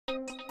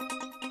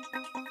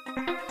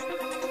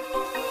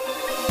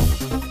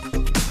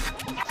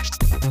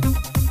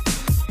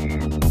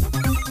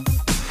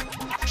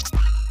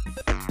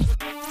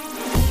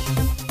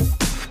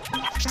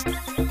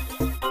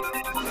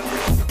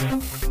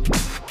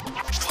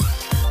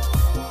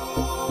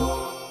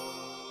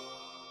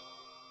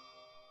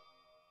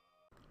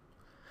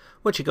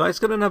What you guys,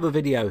 got another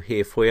video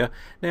here for you.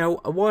 Now,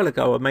 a while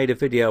ago I made a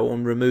video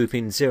on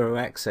removing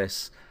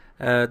ZeroAccess.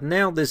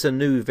 Now there's a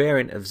new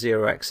variant of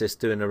ZeroAccess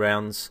doing the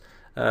rounds.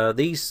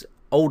 These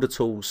older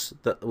tools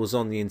that was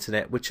on the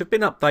internet, which have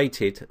been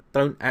updated,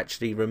 don't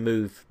actually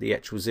remove the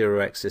actual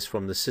ZeroAccess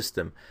from the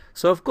system.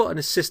 So I've got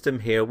a system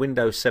here, a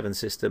Windows 7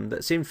 system,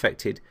 that's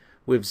infected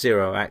with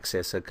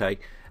ZeroAccess, okay?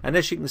 And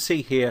as you can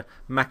see here,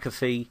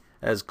 McAfee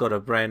has got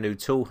a brand new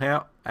tool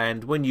out,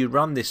 and when you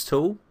run this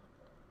tool,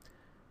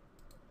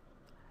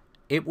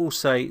 it will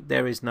say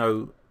there is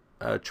no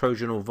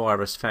Trojan or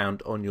virus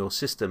found on your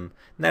system.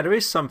 Now there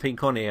is something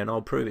on here, and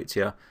I'll prove it to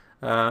you.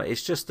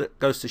 It's just that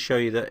goes to show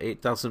you that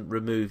it doesn't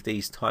remove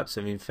these types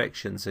of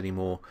infections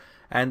anymore.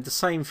 And the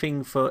same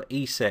thing for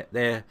ESET,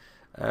 their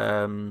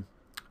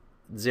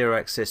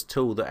ZeroAccess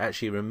tool that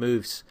actually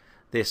removes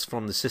this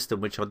from the system,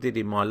 which I did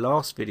in my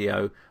last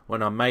video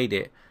when I made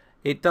it.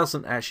 It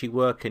doesn't actually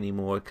work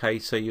anymore, okay?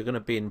 So you're going to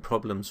be in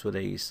problems with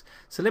these.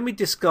 So let me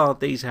discard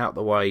these out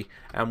the way,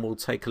 and we'll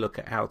take a look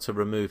at how to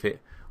remove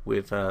it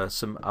with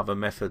some other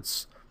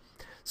methods.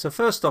 So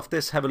first off,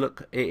 let's have a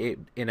look at it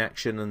in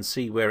action and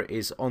see where it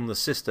is on the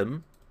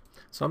system.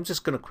 So I'm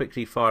just going to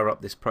quickly fire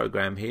up this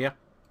program here.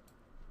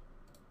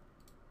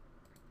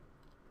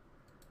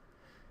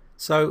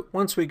 So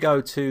once we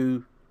go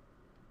to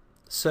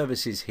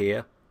services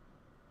here,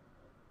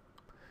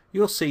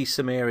 you'll see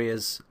some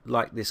areas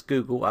like this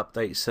Google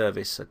Update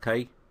Service,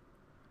 okay?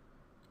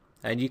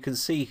 And you can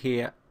see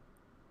here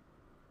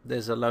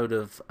there's a load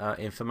of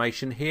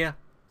information here.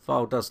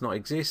 File does not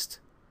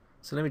exist.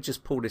 So let me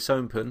just pull this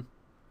open.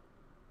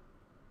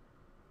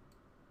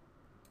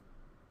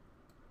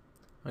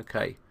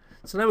 Okay,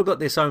 so now we've got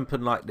this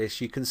open like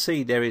this. You can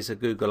see there is a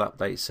Google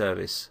Update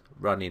Service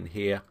running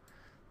here.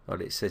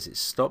 Well, it says it's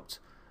stopped.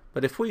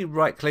 But if we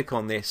right click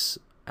on this,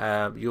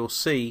 you'll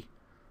see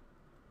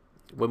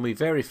when we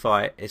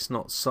verify it, it's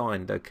not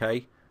signed,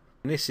 okay?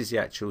 And this is the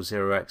actual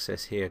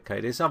ZeroAccess here, okay?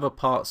 There's other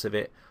parts of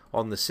it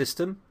on the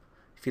system.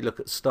 If you look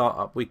at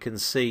startup, we can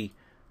see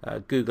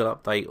Google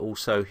Update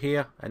also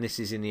here, and this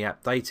is in the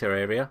app data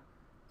area.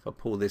 If I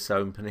pull this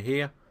open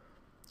here,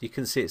 you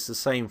can see it's the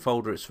same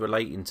folder it's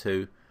relating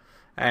to,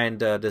 and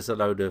there's a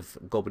load of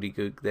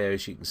gobbledygook there,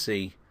 as you can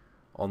see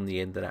on the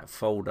end of that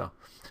folder.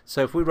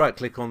 So if we right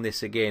click on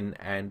this again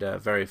and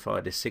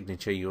verify the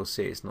signature, you'll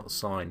see it's not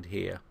signed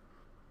here.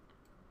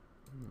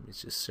 Let me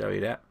just show you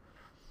that.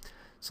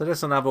 So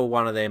that's another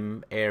one of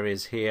them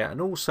areas here,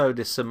 and also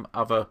there's some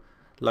other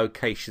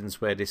locations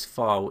where this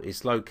file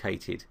is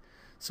located.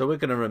 So we're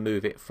going to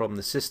remove it from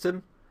the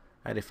system,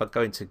 and if I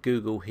go into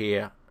Google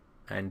here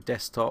and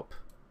desktop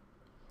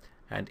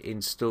and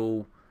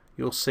install,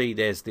 you'll see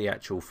there's the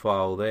actual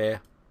file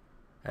there,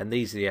 and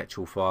these are the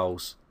actual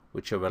files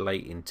which are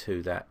relating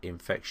to that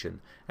infection.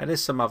 And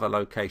there's some other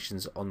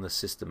locations on the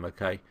system,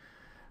 okay?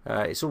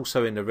 It's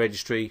also in the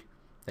registry,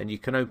 and you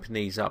can open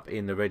these up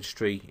in the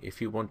registry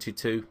if you wanted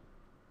to.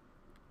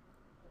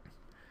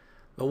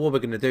 But what we're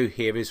going to do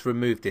here is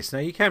remove this. Now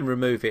you can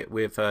remove it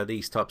with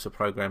these types of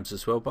programs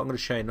as well, but I'm going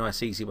to show you a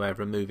nice easy way of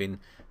removing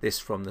this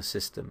from the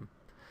system.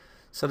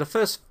 So the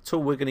first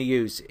tool we're going to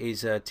use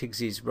is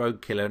Tiggs's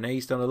Rogue Killer. Now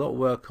he's done a lot of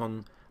work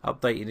on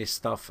updating this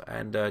stuff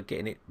and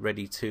getting it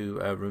ready to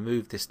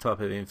remove this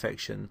type of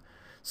infection.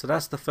 So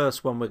that's the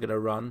first one we're going to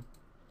run,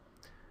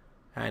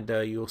 and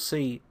you'll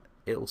see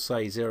it'll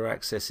say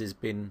ZeroAccess has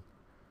been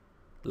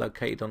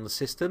located on the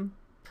system.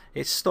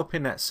 It's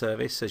stopping that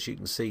service, as you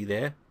can see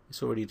there.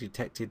 It's already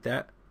detected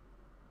that.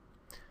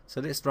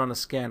 So let's run a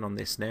scan on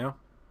this now,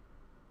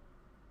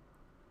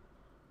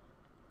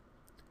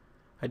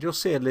 and you'll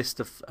see a list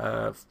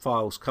of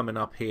files coming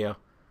up here,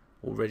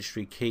 or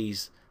registry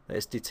keys that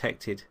it's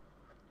detected,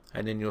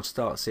 and then you'll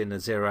start seeing the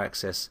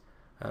ZeroAccess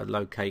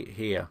locate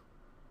here.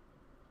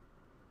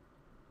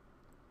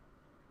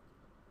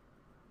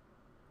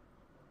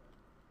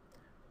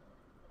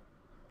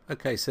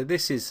 Okay, so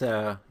this is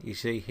you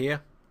see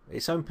here,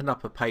 it's opened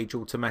up a page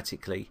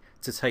automatically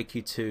to take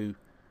you to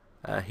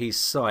his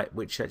site,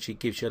 which actually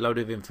gives you a load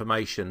of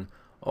information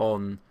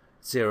on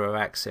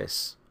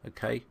ZeroAccess,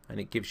 okay, and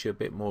it gives you a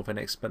bit more of an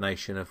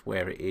explanation of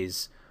where it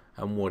is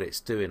and what it's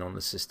doing on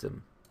the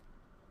system.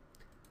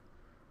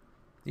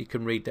 You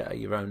can read that at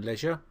your own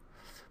leisure,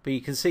 but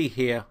you can see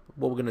here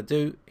what we're going to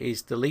do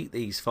is delete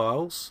these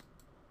files.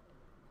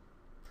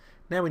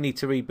 Now we need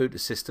to reboot the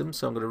system,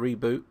 so I'm going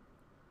to reboot.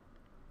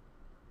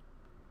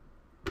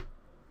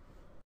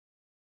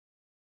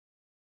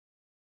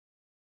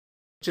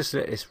 Just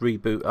let this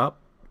reboot up,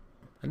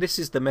 and this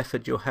is the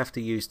method you'll have to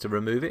use to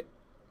remove it.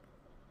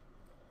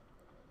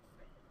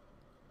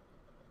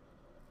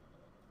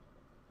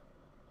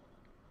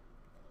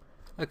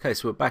 Okay,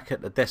 so we're back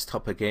at the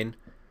desktop again.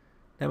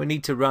 Now we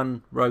need to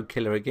run Rogue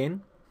Killer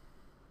again.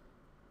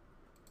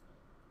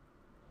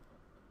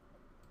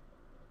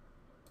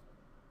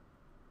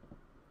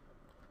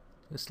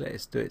 Just let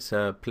us do its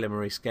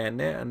preliminary scan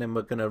there, and then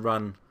we're going to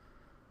run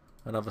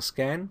another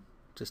scan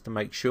just to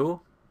make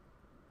sure.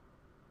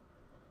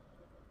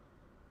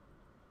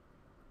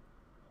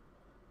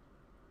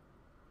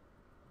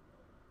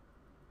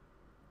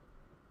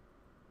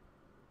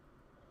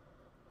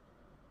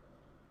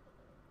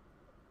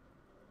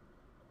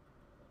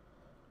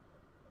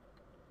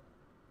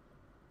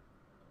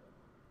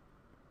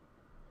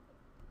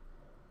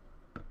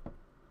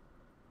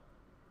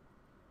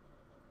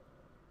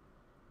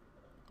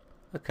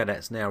 Okay,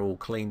 that's now all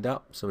cleaned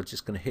up, so we're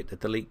just going to hit the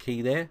delete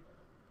key there.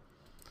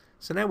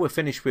 So now we're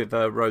finished with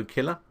Road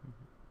Killer.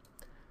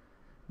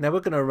 Now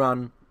we're going to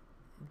run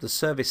the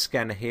service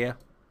scanner here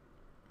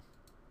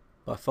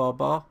by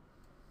Farbar,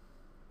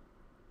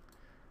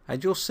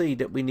 and you'll see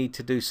that we need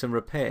to do some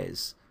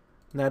repairs.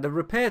 Now the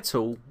repair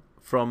tool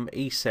from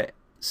ESET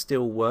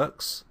still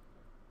works.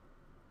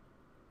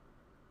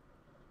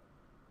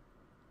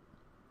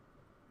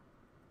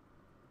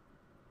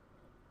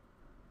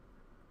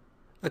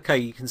 Okay,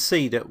 you can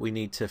see that we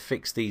need to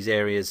fix these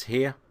areas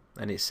here,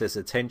 and it says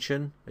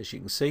attention, as you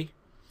can see,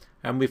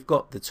 and we've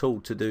got the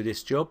tool to do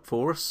this job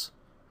for us.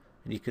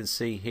 And you can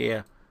see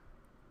here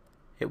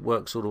it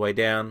works all the way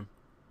down,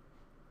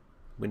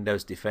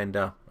 Windows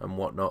Defender and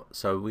whatnot,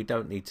 so we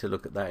don't need to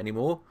look at that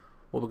anymore.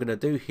 What we're going to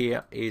do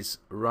here is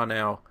run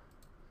our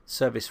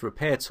service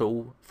repair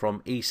tool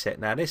from ESET.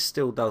 Now this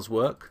still does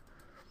work,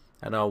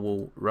 and I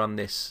will run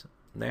this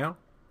now.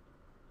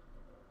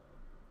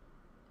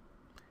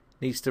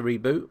 Needs to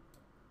reboot.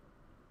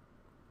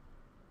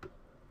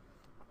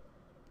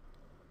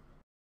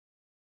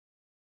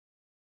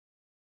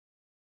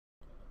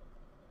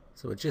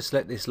 So we'll just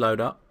let this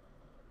load up.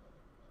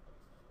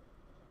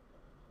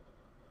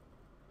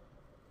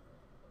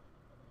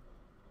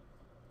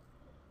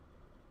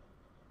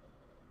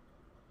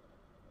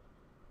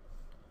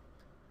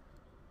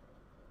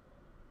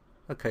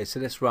 Okay, so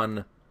let's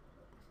run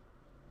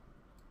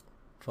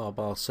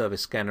Farbar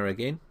service scanner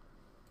again.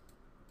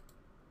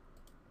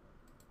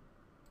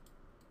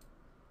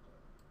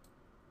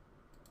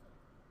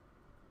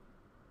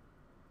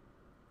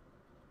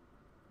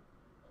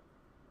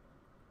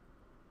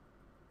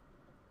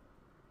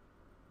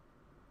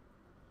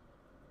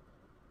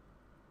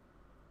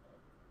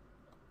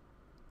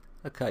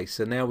 Okay,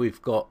 so now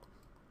we've got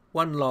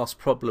one last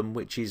problem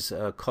which is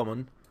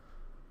common,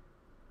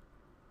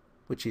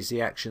 which is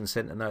the Action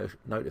Center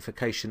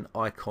notification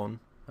icon,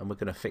 and we're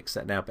going to fix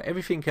that now. But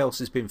everything else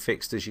has been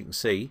fixed, as you can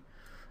see,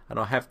 and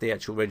I have the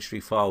actual registry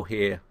file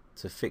here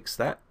to fix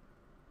that.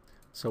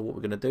 So what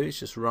we're going to do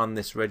is just run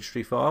this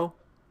registry file,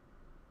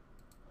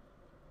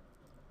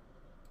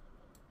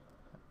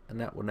 and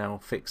that will now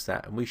fix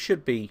that, and we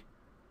should be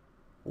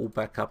all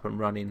back up and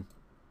running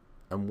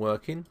and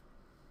working.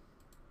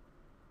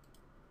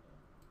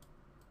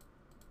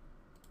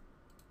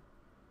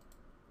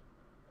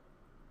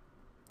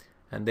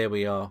 And there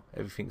we are,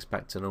 everything's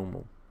back to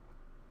normal.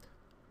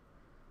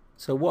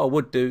 So what I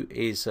would do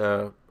is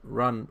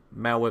run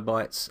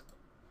malwarebytes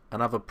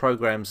and other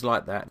programs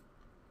like that.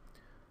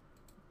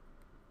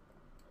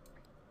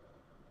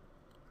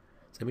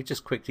 So let me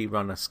just quickly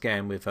run a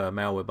scan with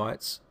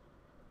malwarebytes.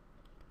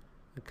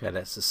 Okay,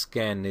 that's the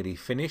scan nearly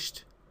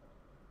finished.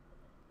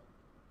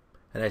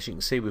 And as you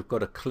can see, we've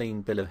got a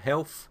clean bill of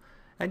health.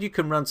 And you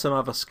can run some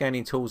other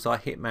scanning tools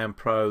like Hitman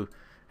Pro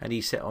and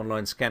ESET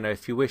Online Scanner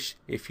if you wish,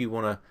 if you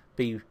want to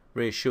be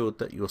reassured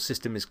that your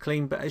system is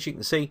clean. But as you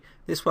can see,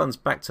 this one's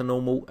back to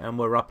normal and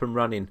we're up and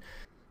running.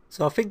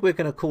 So I think we're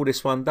going to call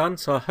this one done.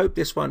 So I hope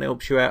this one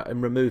helps you out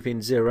in removing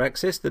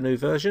ZeroAccess, the new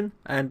version,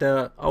 and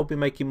I'll be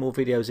making more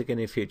videos again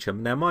in future.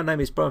 Now my name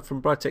is Brian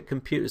from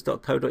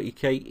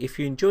briteccomputers.co.uk. If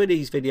you enjoy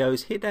these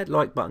videos, hit that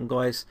like button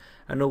guys,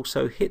 and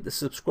also hit the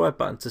subscribe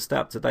button to stay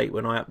up to date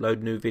when I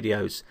upload new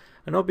videos,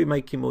 and I'll be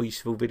making more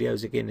useful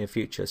videos again in the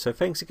future. So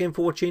thanks again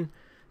for watching,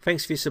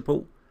 thanks for your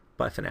support,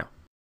 bye for now.